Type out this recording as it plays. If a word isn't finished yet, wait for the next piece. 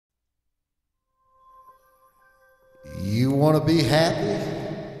want to be happy?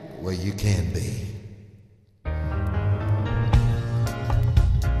 Well, you can be.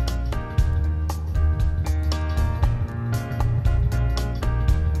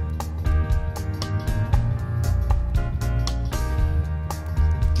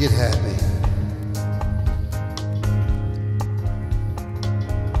 Get happy.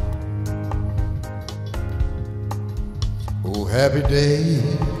 Oh, happy day.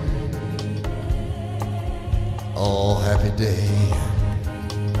 Oh, happy day.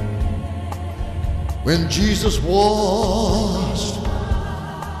 When Jesus washed,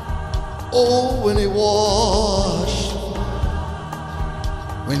 oh, when he washed,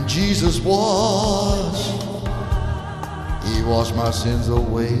 when Jesus washed, he washed my sins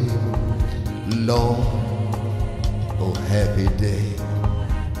away, Lord, oh, happy day.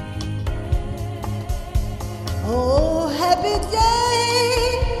 Oh, happy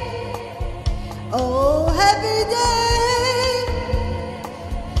day, oh, happy day,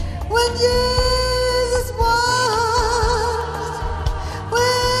 when Jesus washed,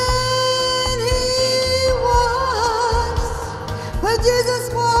 when he washed, when Jesus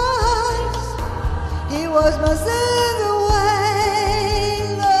washed, he washed my sins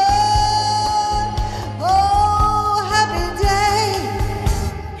away, Lord, oh, happy day.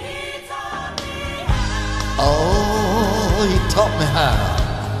 Oh, he taught me how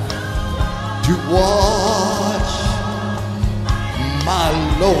to watch my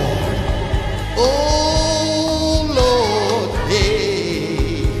Lord. Oh, Lord,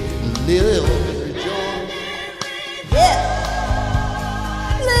 hey, live and rejoice. Yeah.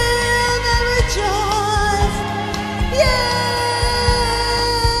 Live and rejoice. Yeah.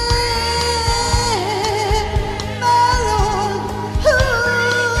 My Lord. Ooh.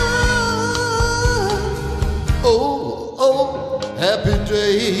 Oh, oh, happy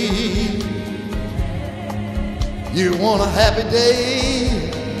day. You want a happy day?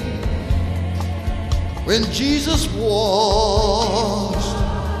 When Jesus washed,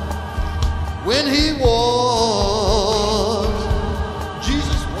 when he washed,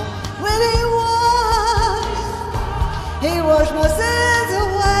 Jesus washed. When he washed my sins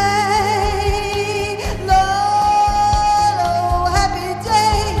away. Lord, oh, happy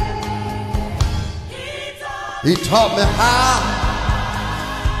day. He taught me how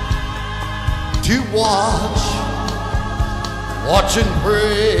to watch and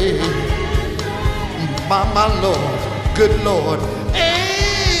pray. My Lord, good Lord.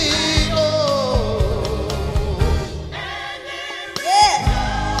 Hey, oh. Yeah.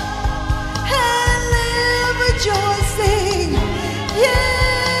 And live rejoicing. Yeah.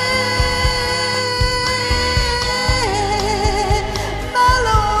 My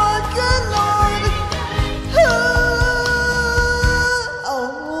Lord, good Lord. Ooh.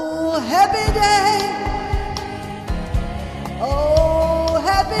 Oh, happy day. Oh,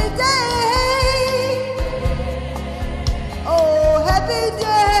 happy day. Oh, happy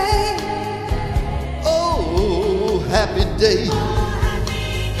day. Oh, happy day.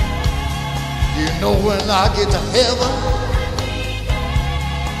 You know when I get to heaven,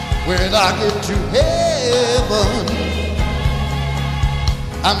 when I get to heaven,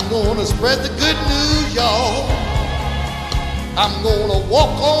 I'm gonna spread the good news, y'all. I'm gonna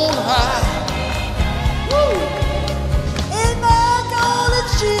walk on high. Woo! In my golden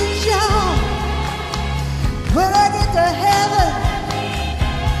shoes, y'all. When I get to heaven,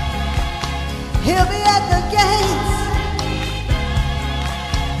 he'll be at the gates.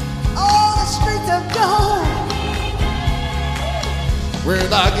 All the streets of gold.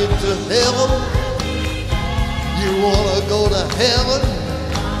 When I get to heaven, you wanna go to heaven?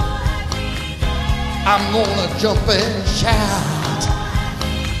 I'm gonna jump and shout.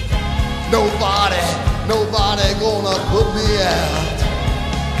 Nobody gonna put me out.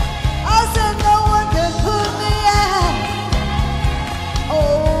 I said no one can put me out.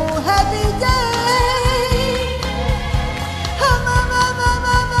 Oh, happy day. Oh, my,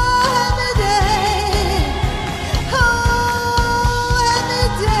 happy day. Oh, happy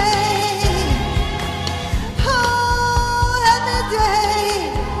day. Oh, happy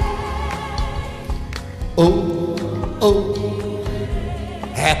day. Oh, oh,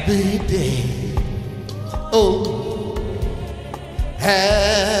 happy day. Oh,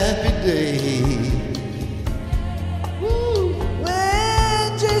 happy day. Woo.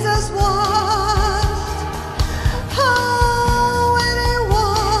 When Jesus washed, oh, when he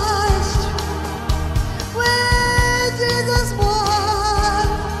washed, when Jesus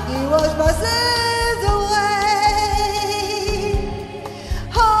washed, he washed my sins away.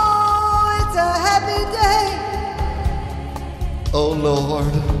 Oh, it's a happy day. Oh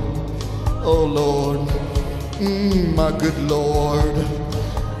Lord, oh Lord, My good Lord,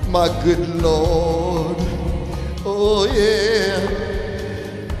 my good Lord. Oh yeah,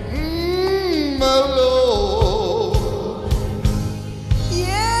 my Lord.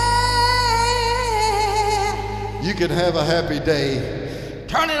 Yeah. You can have a happy day.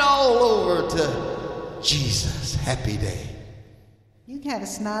 Turn it all over to Jesus. Happy day. You can have a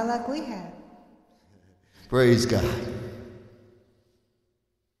smile like we have. Praise God.